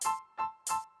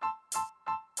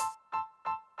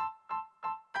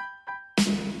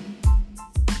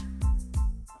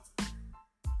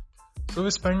So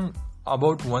we spend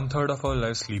about 1/3 of our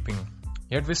life sleeping,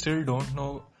 yet we still don't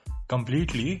know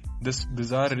completely this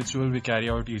bizarre ritual we carry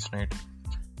out each night.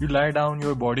 You lie down,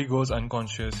 your body goes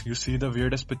unconscious, you see the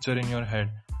weirdest picture in your head,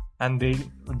 and they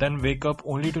then wake up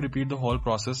only to repeat the whole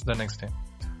process the next day.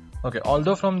 Okay,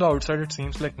 although from the outside it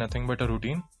seems like nothing but a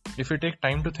routine, if you take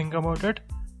time to think about it,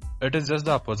 it is just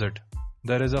the opposite.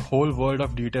 There is a whole world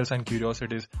of details and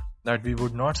curiosities that we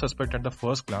would not suspect at the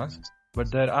first glance,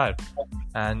 but there are.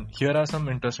 And here are some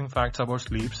interesting facts about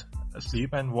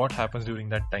sleep and what happens during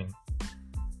that time.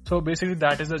 So basically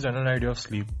that is the general idea of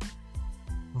sleep.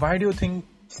 Why do you think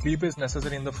sleep is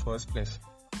necessary in the first place?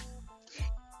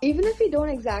 Even if we don't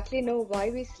exactly know why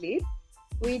we sleep,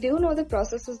 we do know the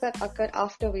processes that occur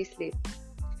after we sleep.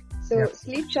 So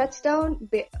sleep shuts down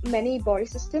many body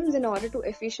systems in order to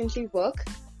efficiently work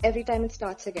every time it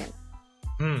starts again.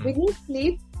 We need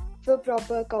sleep for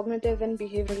proper cognitive and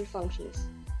behavioral functions.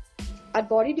 Our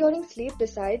body during sleep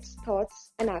decides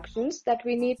thoughts and actions that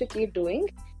we need to keep doing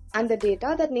and the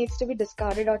data that needs to be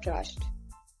discarded or trashed.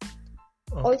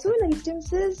 Okay. Also, in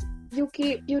instances, you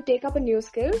take up a new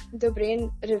skill, the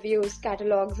brain reviews,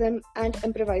 catalogs them, and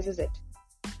improvises it.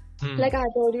 Like I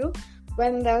told you,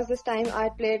 when there was this time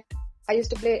I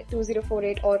used to play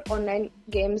 2048 or online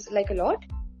games like a lot,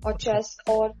 or chess,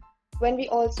 or when we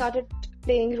all started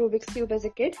playing Rubik's Cube as a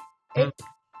kid,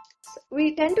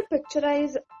 we tend to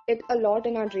picturize it a lot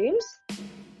in our dreams.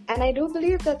 And I do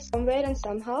believe that somewhere and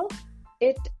somehow,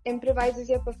 it improvises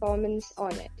your performance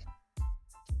on it.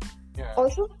 Yeah.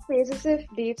 Also, phases of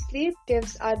deep sleep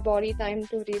gives our body time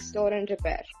to restore and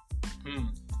repair.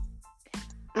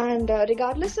 And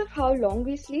regardless of how long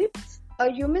we sleep,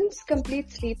 a human's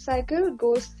complete sleep cycle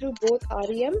goes through both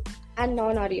REM and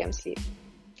non-REM sleep,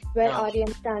 where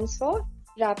REM stands for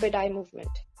rapid eye movement.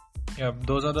 Yeah,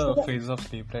 those are the phases of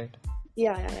sleep, right?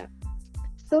 Yeah.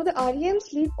 So the REM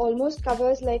sleep almost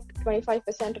covers like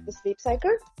 25% of the sleep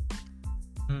cycle.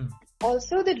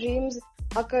 Also, the dreams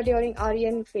occur during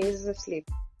REM phases of sleep,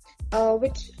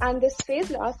 and this phase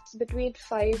lasts between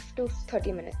 5 to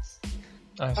 30 minutes.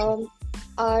 I see.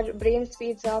 Our brain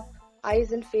speeds up,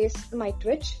 eyes and face might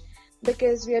twitch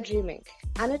because we are dreaming,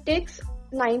 and it takes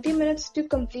 90 minutes to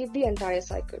complete the entire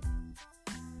cycle.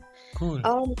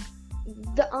 Cool.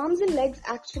 The arms and legs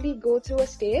actually go through a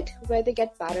state where they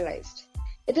get paralyzed.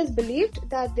 It is believed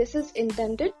that this is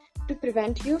intended to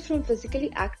prevent you from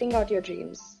physically acting out your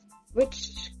dreams,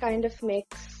 which kind of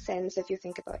makes sense if you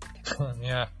think about it.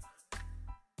 Yeah.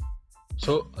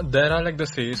 So there are like the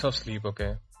stages of sleep,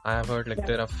 okay? I have heard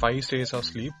there are 5 stages of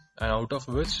sleep, and out of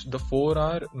which the 4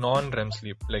 are non-REM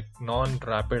sleep, like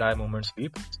non-rapid eye movement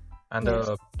sleep. And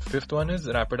the 5th one is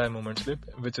rapid eye movement sleep,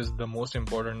 which is the most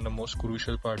important, the most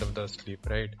crucial part of the sleep,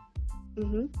 right?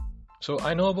 So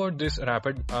I know about this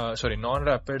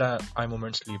non-rapid eye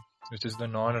movement sleep, which is the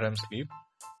non-REM sleep.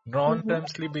 Non-REM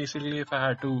sleep, basically, if I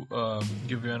had to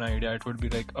give you an idea, it would be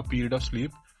like a period of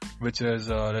sleep which is,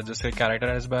 let's just say,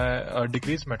 characterized by a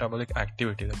decreased metabolic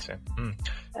activity, let's say.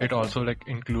 It also like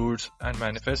includes and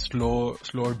manifests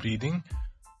slowed breathing,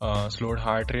 slowed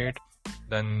heart rate,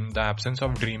 then the absence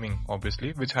of dreaming,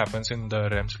 obviously, which happens in the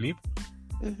REM sleep.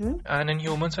 And in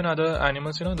humans and other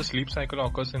animals, the sleep cycle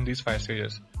occurs in these 5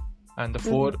 stages. And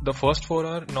the first 4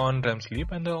 are non-REM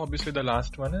sleep, and obviously the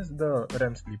last one is the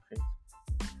REM sleep phase.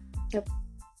 Yep.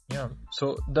 Yeah.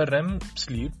 So the REM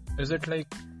sleep, is it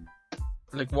like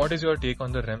what is your take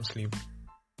on the REM sleep?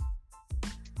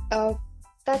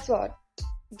 That's what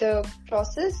the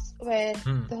process where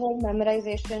the whole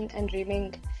memorization and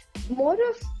dreaming, more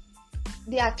of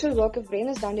the actual work of brain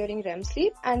is done during REM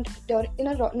sleep, and in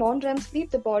a non-REM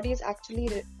sleep, the body is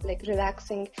actually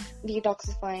relaxing,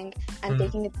 detoxifying, and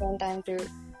taking its own time to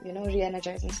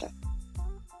re-energize and stuff.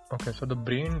 Okay, so the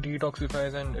brain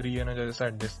detoxifies and re-energizes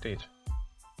at this stage.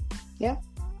 Yeah.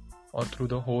 Or through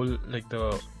the whole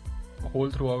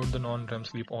throughout the non-REM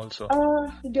sleep also.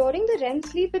 During the REM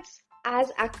sleep, it's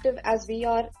as active as we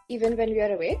are even when we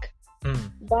are awake,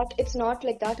 but it's not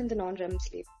like that in the non-REM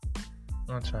sleep.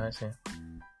 That's right, I see.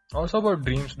 Also about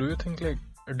dreams, do you think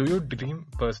do you dream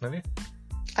personally?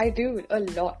 I do, a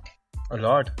lot. A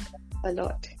lot? A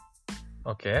lot.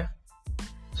 Okay.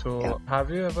 So has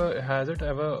it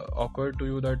ever occurred to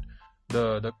you that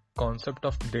the concept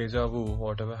of deja vu,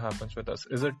 whatever happens with us,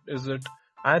 is it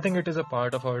I think it is a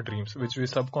part of our dreams which we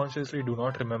subconsciously do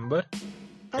not remember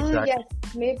exactly.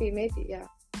 Yes, maybe, yeah.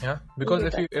 Yeah, because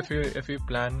if you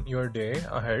plan your day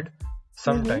ahead,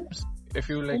 sometimes if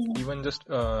you even just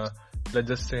let's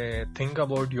just say think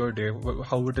about your day,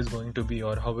 how it is going to be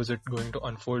or how is it going to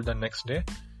unfold the next day,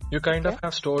 you kind of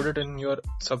have stored it in your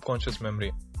subconscious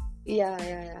memory.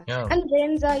 Yeah. Yeah. And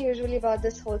brains are usually about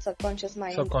this whole subconscious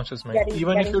mind. Subconscious mind.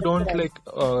 Even if you don't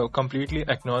completely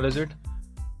acknowledge it,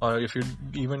 or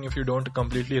even if you don't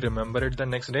completely remember it the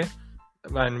next day,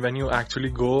 and when you actually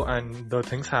go and the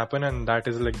things happen, and that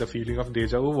is like the feeling of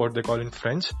deja vu, what they call in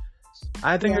French.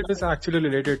 I think it is actually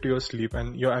related to your sleep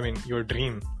and your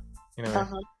dream, in a way.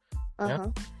 Yeah.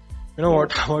 You know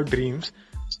what about dreams?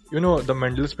 You know the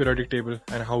Mendel's periodic table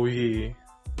and how he,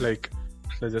 like,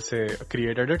 let's just say,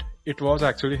 created it. It was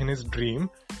actually in his dream,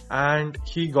 and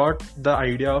he got the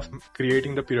idea of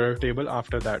creating the periodic table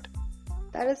after that.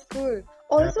 That is cool.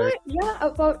 Also,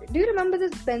 do you remember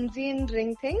this benzene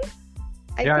ring thing?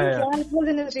 I think it was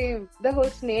in his dream. The whole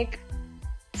snake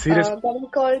getting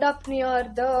curled up near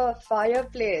the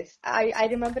fireplace. I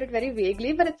remember it very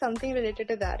vaguely, but it's something related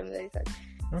to that. I'm very sorry.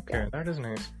 Okay, that is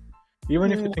nice.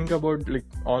 Even if you think about like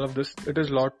all of this, it is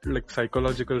a lot like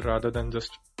psychological rather than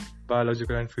just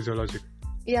biological and physiological.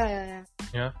 Yeah.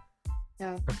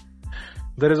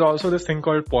 There is also this thing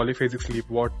called polyphasic sleep.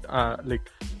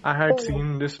 I had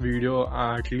seen this video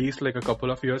at least like a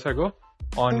couple of years ago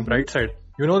on Brightside.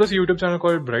 You know this YouTube channel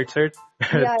called Brightside?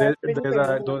 Yeah,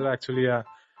 those actually,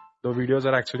 the videos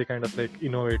are actually kind of like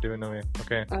innovative in a way.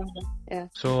 Okay.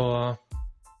 So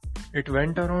it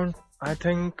went around. I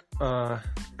think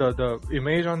the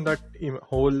image on that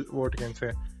whole, what you can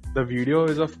say, the video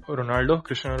is of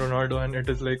Cristiano Ronaldo, and it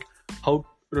is like how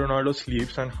Ronaldo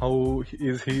sleeps and how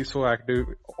is he so active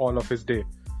all of his day.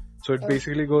 So it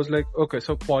basically goes like, okay,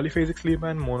 so polyphasic sleep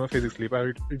and monophasic sleep. I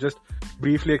will just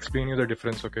briefly explain you the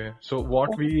difference, okay? So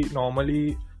what we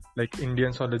normally, like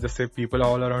Indians or let's just say people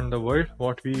all around the world,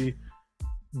 what we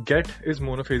get is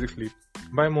monophasic sleep.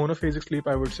 By monophasic sleep,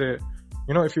 I would say,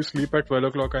 if you sleep at 12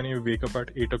 o'clock and you wake up at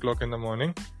 8 o'clock in the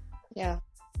morning,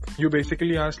 you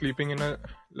basically are sleeping in a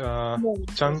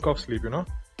chunk of sleep,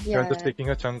 You're just taking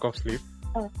a chunk of sleep,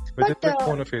 which is like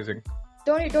monophasic.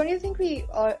 Don't you think we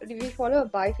follow a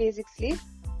biphasic sleep?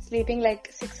 Sleeping like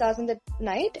 6 hours in the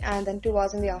night and then 2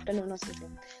 hours in the afternoon or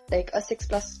something. Like a 6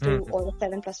 plus 2 or a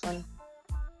 7 plus 1.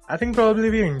 I think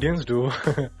probably we Indians do.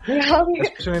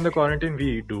 Especially in the quarantine,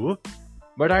 we do.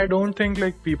 But I don't think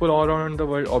like people all around the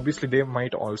world, obviously they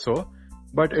might also.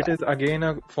 But it is again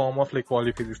a form of like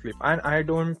polyphasic sleep. And I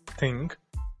don't think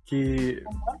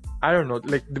I don't know,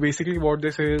 like basically what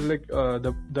they say is like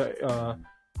the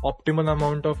optimal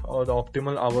amount of, or the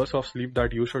optimal hours of sleep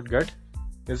that you should get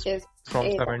is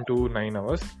from 7 to 9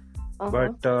 hours.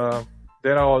 But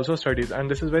there are also studies,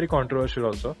 and this is very controversial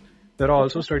also. There are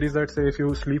also studies that say if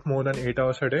you sleep more than 8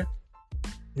 hours a day,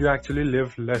 you actually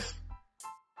live less.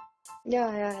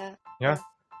 Yeah.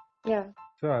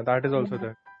 So that is also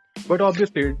there. But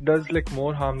obviously it does like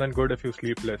more harm than good if you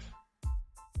sleep less.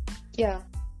 Yeah.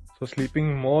 So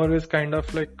sleeping more is kind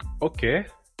of like okay,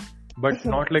 but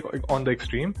not like on the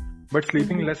extreme. But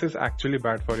sleeping less is actually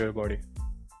bad for your body.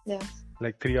 Yes.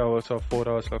 Like 3 hours or 4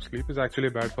 hours of sleep is actually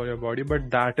bad for your body.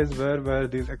 But that is where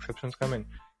these exceptions come in.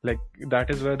 Like that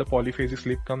is where the polyphasic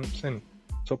sleep comes in.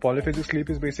 So polyphasic sleep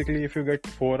is basically if you get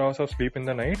 4 hours of sleep in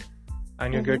the night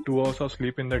and you get 2 hours of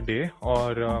sleep in the day,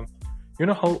 or you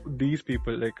know how these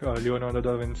people like Leonardo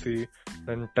da Vinci,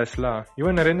 then Tesla,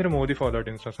 even Narendra Modi for that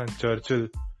instance, and Churchill,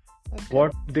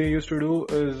 what they used to do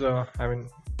is,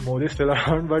 Modi is still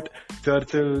around, but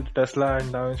Churchill, Tesla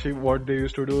and Da Vinci, what they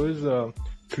used to do is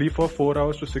sleep for 4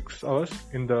 hours to 6 hours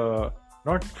in the,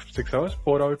 not 6 hours,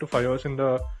 4 hours to 5 hours in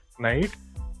the night,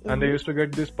 and they used to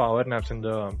get these power naps in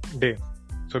the day.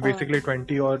 So basically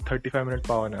 20 or 35 minute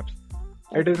power naps.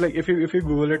 It is like if you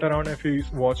Google it around, if you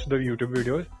watch the YouTube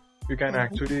videos, you can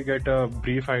actually get a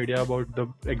brief idea about the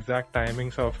exact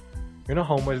timings of,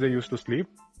 how much they used to sleep.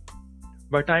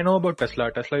 But I know about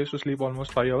Tesla. Tesla used to sleep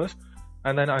almost 5 hours,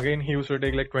 and then again he used to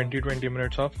take like 20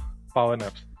 minutes of power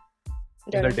naps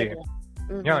in the day.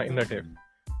 Yeah, in the day.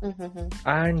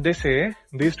 And they say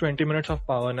these 20 minutes of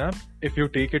power nap, if you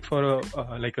take it for a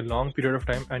long period of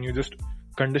time and you just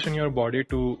condition your body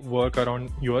to work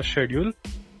around your schedule,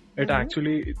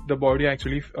 the body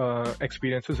actually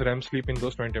experiences REM sleep in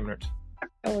those 20 minutes.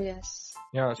 Oh yes.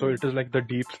 Yeah, so it is like the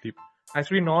deep sleep.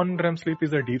 Actually, non-REM sleep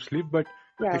is the deep sleep, but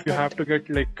if you have to get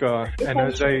like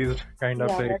energized kind of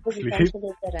like sleep.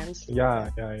 Yeah.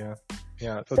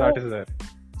 So that is there.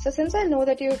 So since I know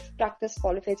that you've practiced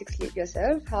polyphasic sleep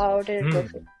yourself, how did it go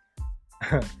for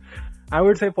you? I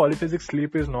would say polyphasic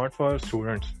sleep is not for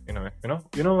students in a way.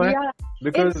 You know why? Yeah,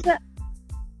 because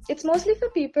it's mostly for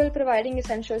people providing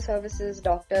essential services,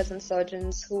 doctors and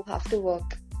surgeons who have to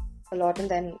work a lot and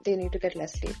then they need to get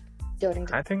less sleep during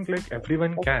the I think like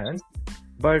everyone can,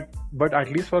 but at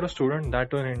least for a student,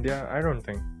 that too in India, I don't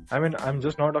think. I mean, I'm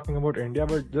just not talking about India,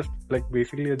 but just like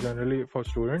basically generally for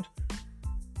students,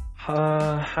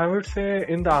 I would say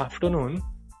in the afternoon,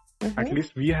 at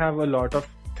least we have a lot of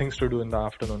things to do in the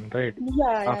afternoon, right?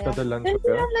 After the lunch. Since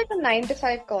we have like a 9 to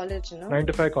 5 college, 9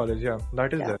 to 5 college, yeah,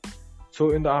 that is there.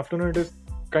 So in the afternoon, it is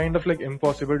kind of like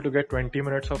impossible to get 20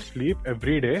 minutes of sleep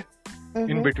every day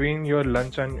in between your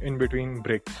lunch and in between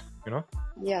breaks,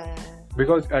 Yeah.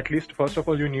 Because at least first of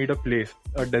all, you need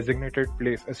a designated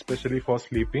place, especially for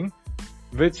sleeping,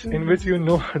 in which you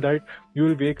know that you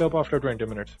will wake up after 20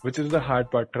 minutes, which is the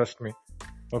hard part, trust me.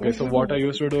 Okay, so what I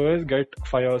used to do is get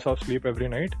 5 hours of sleep every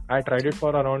night. I tried it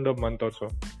for around a month or so,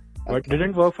 but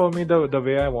didn't work for me the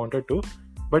way I wanted to.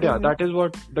 But yeah, that is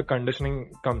what the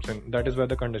conditioning comes in. That is where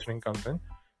the conditioning comes in.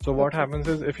 So what happens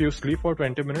is, if you sleep for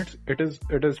 20 minutes, it is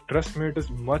trust me, it is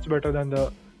much better than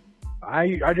I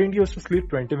didn't used to sleep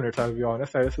 20 minutes, I'll be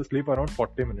honest. I used to sleep around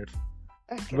 40 minutes.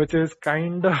 Which is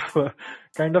kind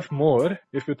of more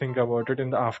if you think about it in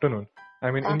the afternoon.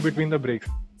 I mean, in between the breaks.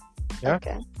 Yeah,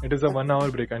 it is a 1 hour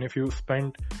break, and if you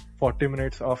spend 40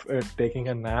 minutes of it taking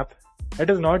a nap, it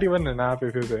is not even a nap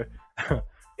if you say.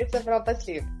 It's a proper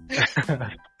sleep.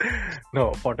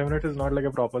 No, 40 minutes is not like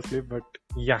a proper sleep, but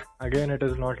yeah, again, it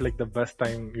is not like the best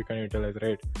time you can utilize,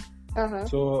 right?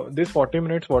 So this 40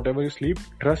 minutes, whatever you sleep,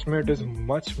 trust me, it is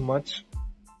much, much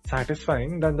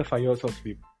satisfying than the 5 hours of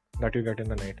sleep that you get in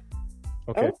the night.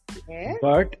 Okay.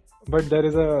 But there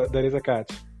is a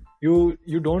catch. You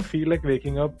don't feel like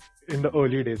waking up in the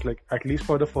early days, like at least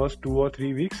for the first 2 or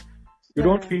 3 weeks. You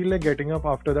don't feel like getting up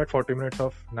after that 40 minutes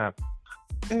of nap.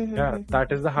 Yeah,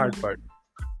 that is the hard part.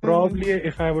 Probably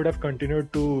if I would have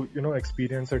continued to,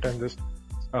 experience it and just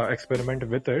experiment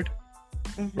with it,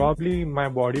 probably my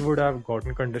body would have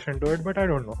gotten conditioned to it, but I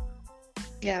don't know.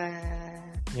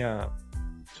 Yeah.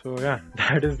 So yeah,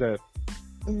 that is there.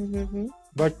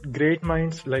 But great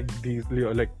minds like these,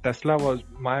 like Tesla was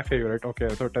my favorite. Okay,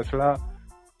 so Tesla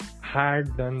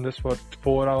had done this for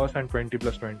 4 hours and 20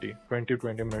 plus 20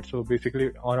 minutes. So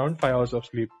basically around 5 hours of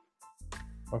sleep.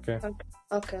 Okay.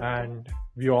 And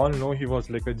we all know he was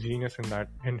like a genius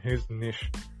in his niche.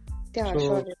 Yeah,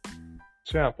 sure.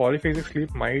 So yeah, polyphasic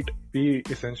sleep might be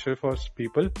essential for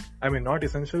people. I mean, not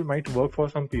essential, might work for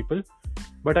some people.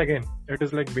 But again, it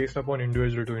is like based upon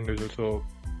individual to individual. So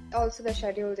also the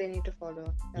schedule they need to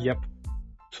follow. Yep.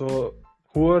 So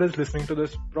whoever is listening to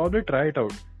this, probably try it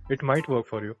out. It might work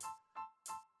for you.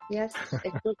 Yes,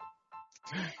 it could.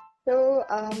 So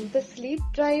the sleep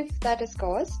drive that is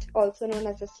caused, also known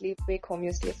as the sleep-wake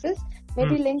homeostasis, may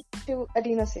be linked to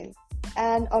adenosine,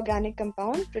 an organic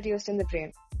compound produced in the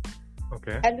brain.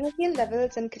 Okay. Adenosine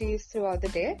levels increase throughout the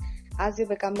day as you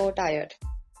become more tired.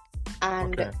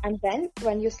 And then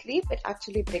when you sleep, it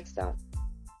actually breaks down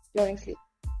during sleep.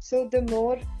 So the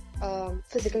more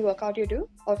physical workout you do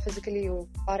or physically you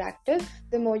are active,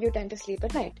 the more you tend to sleep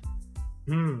at night.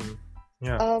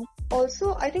 Yeah.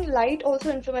 Also, I think light also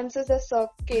influences the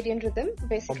circadian rhythm,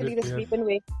 basically the sleep and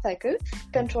wake cycle,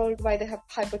 controlled by the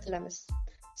hypothalamus.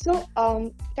 So,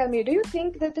 tell me, do you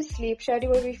think that the sleep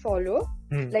schedule we follow,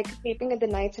 like sleeping at the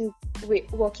nights and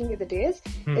working at the days,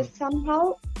 is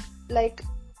somehow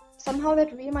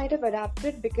that we might have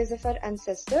adapted because of our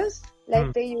ancestors?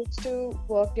 Like they used to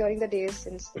work during the days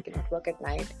since they cannot work at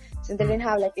night, since they didn't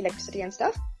have like electricity and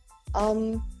stuff.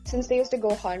 Since they used to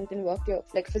go hunt and work,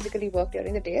 physically work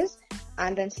during the days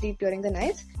and then sleep during the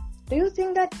nights, do you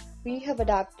think that we have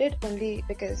adapted only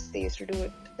because they used to do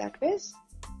it that way?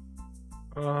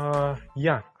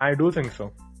 Yeah, I do think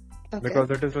so.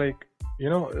 Because it is like,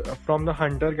 from the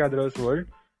hunter-gatherer's world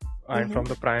and from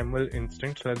the primal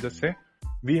instincts, let's just say,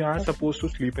 we are supposed to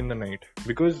sleep in the night.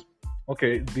 Because,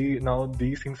 now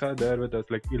these things are there with us,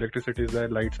 like electricity is there,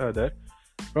 lights are there.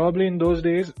 Probably in those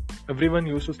days, everyone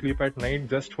used to sleep at night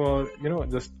just for,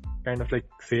 just kind of like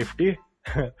safety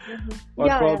or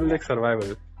probably like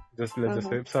survival. Let's just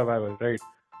say survival, right?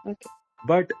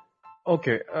 But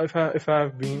if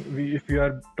we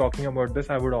are talking about this,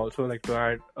 I would also like to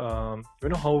add,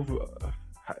 how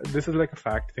this is like a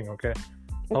fact thing,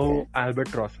 how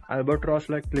albatross,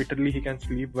 like literally he can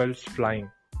sleep while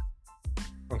flying.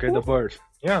 The birds.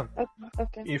 Yeah.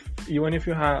 Even if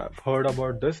you have heard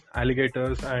about this,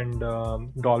 alligators and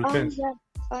dolphins.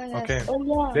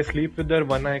 They sleep with their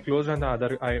one eye closed and the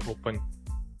other eye open.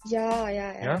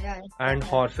 Yeah. And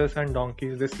horses and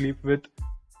donkeys, they sleep with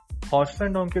I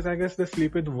guess they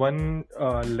sleep with one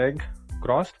leg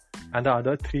crossed and the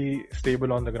other three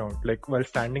stable on the ground. Like while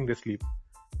standing, they sleep.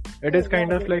 It is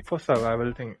kind of like for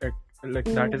survival thing.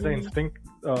 That is the instinct.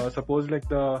 Suppose like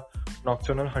the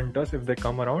nocturnal hunters, if they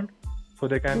come around, so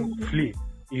they can flee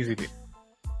easily.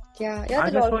 Yeah. I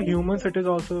guess for humans, it is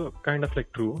also kind of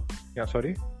like true. Yeah,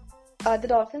 sorry. the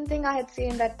dolphin thing I had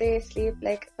seen that they sleep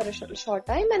like for a short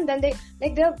time, and then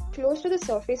they're close to the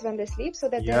surface when they sleep, so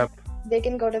that Yep. they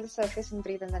can go to the surface and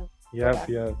breathe and then go Yep. back.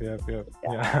 Yeah. Yeah,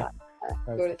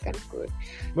 good. It's kind of good.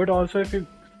 But also, if you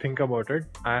think about it,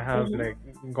 I have like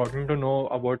gotten to know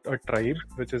about a tribe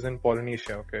which is in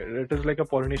Polynesia. Okay, it is like a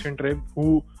Polynesian tribe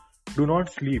who do not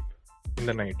sleep in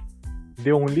the night.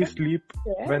 They only sleep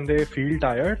when they feel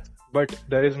tired, but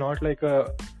there is not like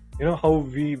a, you know, how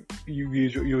we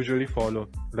usually follow,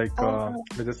 like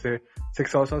let's just say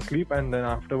 6 hours of sleep, and then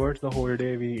afterwards the whole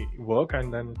day we work,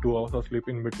 and then 2 hours of sleep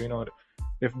in between, or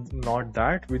if not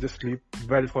that, we just sleep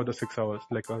well for the 6 hours,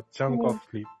 like a chunk of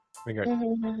sleep we get,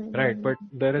 right? But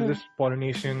there is this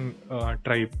Polynesian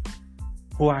tribe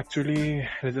who actually,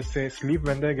 let's just say, sleep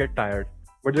when they get tired,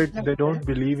 but they don't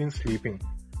believe in sleeping,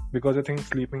 because I think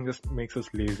sleeping just makes us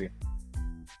lazy.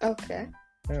 Okay.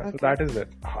 Yeah, so that is it.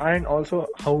 And also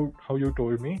how you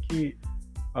told me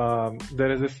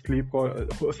there is a sleep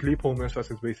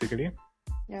homeostasis basically.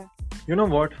 Yeah. You know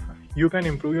what? You can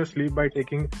improve your sleep by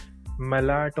taking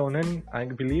melatonin, I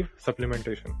believe,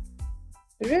 supplementation.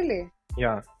 Really?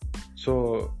 Yeah.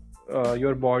 So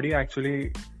your body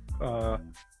actually,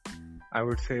 I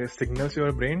would say, signals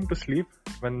your brain to sleep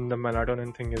when the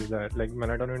melatonin thing is there. Like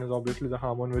melatonin is obviously the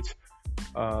hormone which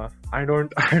I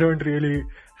don't really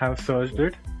have searched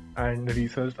it and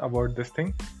researched about this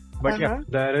thing, but yeah,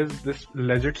 there is this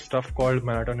legit stuff called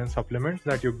melatonin supplements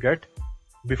that you get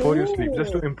before you sleep,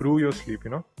 just to improve your sleep, you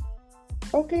know.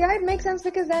 Okay, yeah, it makes sense,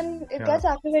 because then it gets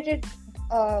activated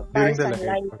by during the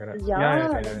sunlight. light. Yeah.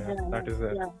 That is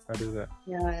there.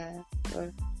 Yeah.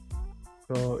 Good.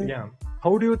 So yeah,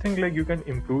 how do you think like you can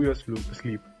improve your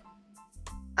sleep?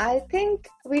 I think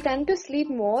we tend to sleep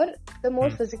more the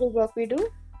more physical work we do.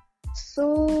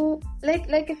 So,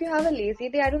 like if you have a lazy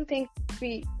day, I don't think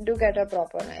we do get a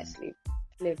proper night's sleep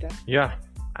later. Yeah,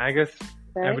 I guess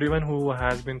everyone who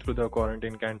has been through the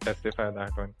quarantine can testify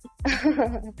that one.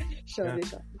 Surely.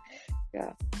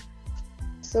 Yeah.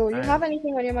 So, you have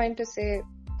anything on your mind to say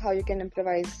how you can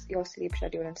improvise your sleep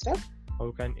schedule and stuff? How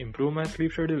you can improve my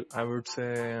sleep schedule? I would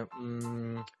say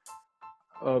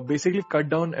basically cut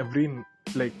down every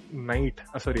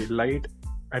light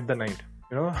at the night.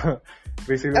 You know,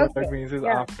 basically what that means is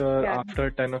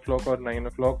after 10 o'clock or 9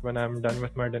 o'clock, when I'm done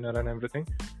with my dinner and everything,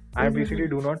 I basically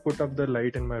do not put up the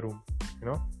light in my room. You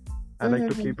know, I like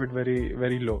to keep it very,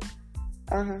 very low.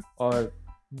 Or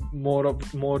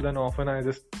more than often, I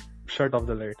just shut off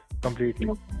the light completely.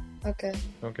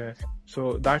 Okay.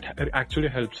 So that actually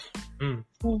helps.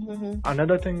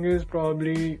 Another thing is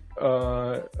probably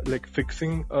like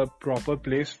fixing a proper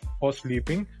place for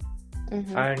sleeping.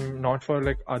 And not for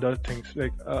like other things,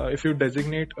 like if you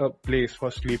designate a place for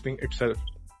sleeping itself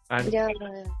and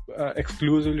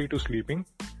exclusively to sleeping,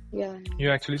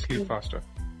 you actually sleep faster.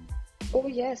 Oh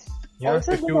yes.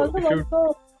 Also, if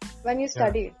you when you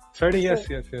study. Yes.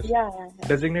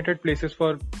 Designated places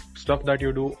for stuff that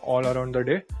you do all around the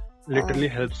day literally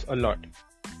helps a lot.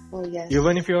 Oh yes.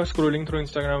 Even if you are scrolling through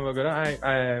Instagram,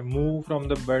 I move from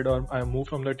the bed or I move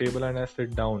from the table and I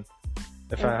sit down.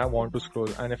 If I want to scroll,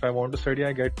 and if I want to study,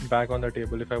 I get back on the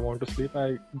table. If I want to sleep,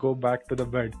 I go back to the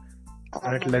bed,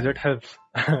 and it legit helps.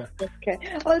 Okay.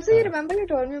 Also, you remember you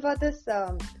told me about this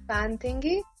fan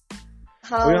thingy?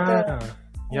 How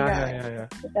Yeah.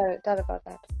 Tell about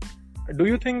that. Do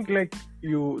you think like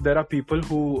there are people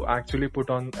who actually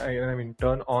turn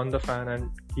on the fan and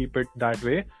keep it that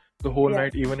way the whole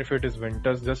night, even if it is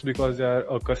winters, just because they are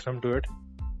accustomed to it?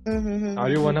 Are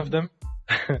you one of them?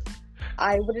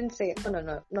 I wouldn't say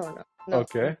no.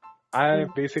 Okay. I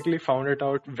basically found it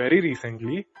out very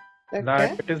recently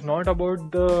that it is not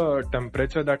about the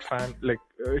temperature that fan, like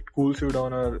it cools you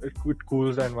down or it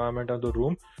cools the environment of the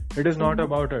room. It is not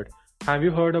about it. Have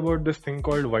you heard about this thing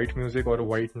called white music or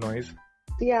white noise?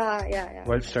 Yeah.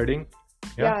 While studying?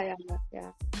 Yeah.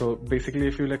 So basically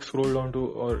if you like scroll down to,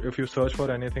 or if you search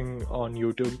for anything on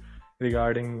YouTube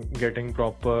regarding getting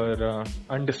proper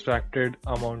undistracted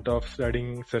amount of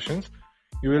studying sessions,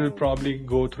 you will probably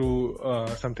go through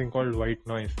something called white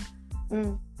noise,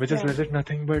 which is legit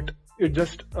nothing but it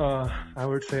just I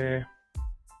would say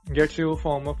gets you a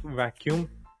form of vacuum.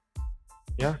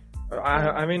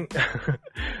 I mean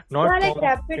not like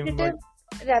vacuum,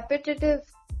 repetitive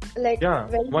like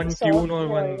one tune or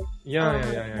one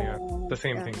the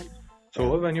same thing.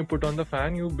 So when you put on the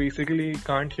fan, you basically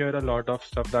can't hear a lot of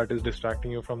stuff that is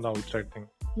distracting you from the outside thing,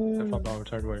 from the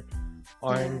outside world.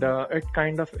 And it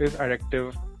kind of is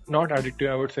addictive. Not addictive,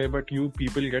 I would say, but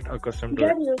people get accustomed to it.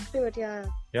 Get used to it,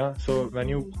 Yeah, so when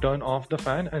you turn off the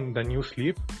fan and then you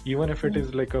sleep, even if it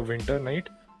is like a winter night,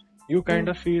 you kind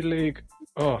of feel like,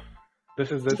 oh,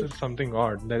 this is something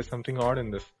odd. There is something odd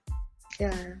in this.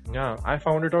 Yeah. I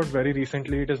found it out very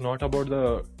recently. It is not about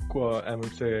the I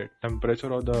would say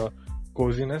temperature or the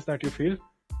coziness that you feel.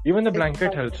 Even the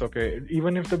blanket helps. Okay,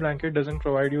 even if the blanket doesn't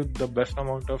provide you the best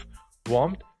amount of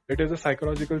warmth, it is a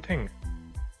psychological thing.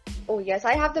 Oh yes,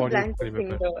 I have the What do you blanket sleep thing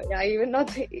with? though. Yeah, even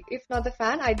not if not the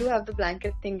fan, I do have the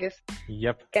blanket thing. If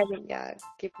Yep.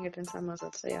 keeping it in summers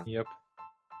also. Yeah. Yep.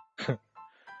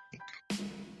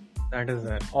 That is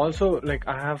there. Also, like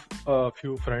I have a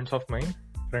few friend of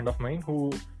mine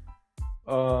who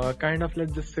kind of,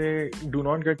 let's just say, do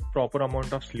not get proper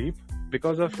amount of sleep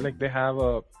because of like they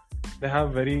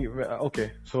have very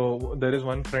okay. So there is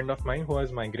one friend of mine who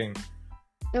has migraine.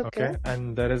 Okay.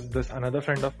 And there is this another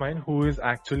friend of mine who is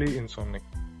actually insomniac.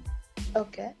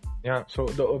 Okay. Yeah, so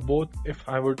the both, if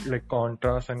I would like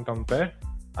contrast and compare,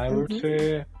 I would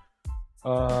say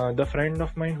the friend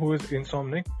of mine who is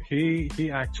insomniac, he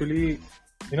actually,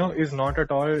 is not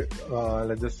at all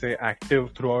let's just say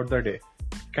active throughout the day.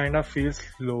 Kind of feels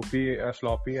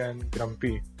sloppy and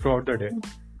grumpy throughout the day.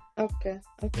 Okay.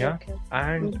 Yeah. Okay.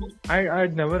 And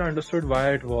I'd never understood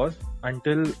why it was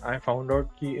until I found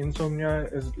out that insomnia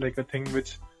is like a thing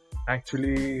which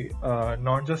actually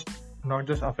not just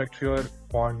affects your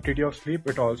quantity of sleep,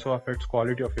 it also affects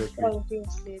quality of your sleep. Quality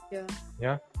of sleep. Yeah.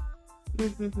 Yeah.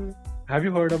 Have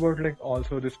you heard about like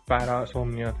also this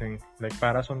parasomnia thing? Like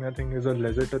parasomnia thing is a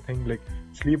legit thing, like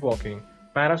sleepwalking.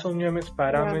 Parasomnia means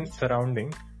means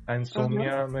surrounding and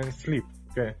somnia means sleep.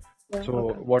 Okay. Yeah,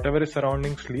 So whatever is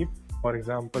surrounding sleep, for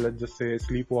example, let's just say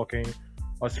sleepwalking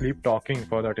or sleep talking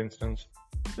for that instance.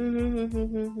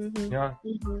 Yeah.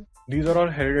 These are all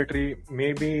hereditary,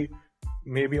 maybe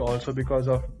also because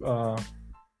of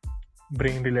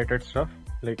brain related stuff,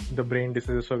 like the brain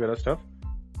diseases or stuff,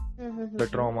 the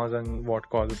traumas and what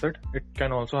causes it. It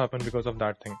can also happen because of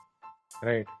that thing,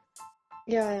 right?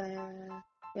 Yeah.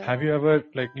 Have you ever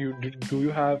like do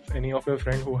you have any of your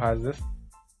friend who has this?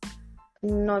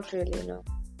 Not really, no.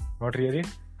 Not really?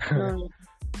 No.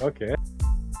 Okay.